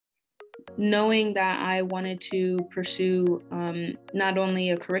Knowing that I wanted to pursue not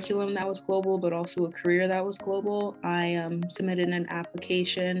only a curriculum that was global, but also a career that was global, I submitted an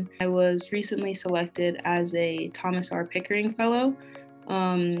application. I was recently selected as a Thomas R. Pickering Fellow.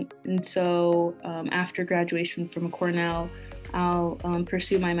 And so after graduation from Cornell, I'll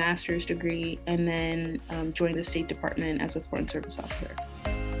pursue my master's degree and then join the State Department as a Foreign Service officer.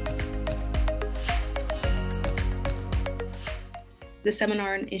 The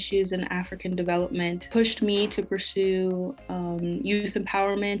seminar on issues in African development pushed me to pursue youth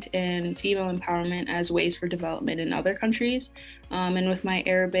empowerment and female empowerment as ways for development in other countries. And with my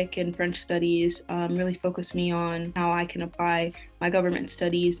Arabic and French studies, really focused me on how I can apply my government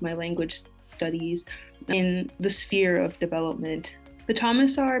studies, my language studies in the sphere of development. The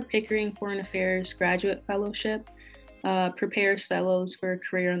Thomas R. Pickering Foreign Affairs Graduate Fellowship prepares fellows for a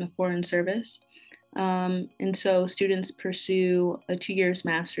career in the Foreign Service. And so students pursue a 2 years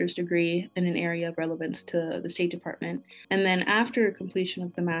master's degree in an area of relevance to the State Department. And then after completion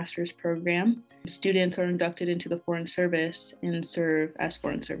of the master's program, students are inducted into the Foreign Service and serve as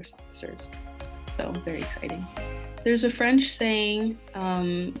Foreign Service officers. So very exciting. There's a French saying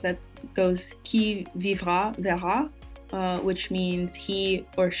that goes qui vivra verra, which means he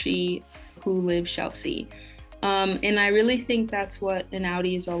or she who lives shall see. And I really think that's what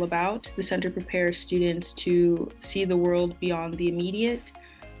Einaudi is all about. The center prepares students to see the world beyond the immediate,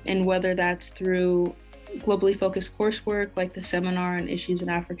 and whether that's through globally focused coursework like the seminar on issues in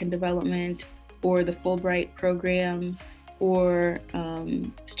African development, or the Fulbright program, or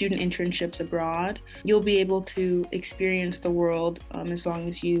student internships abroad, you'll be able to experience the world as long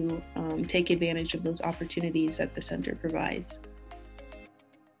as you take advantage of those opportunities that the center provides.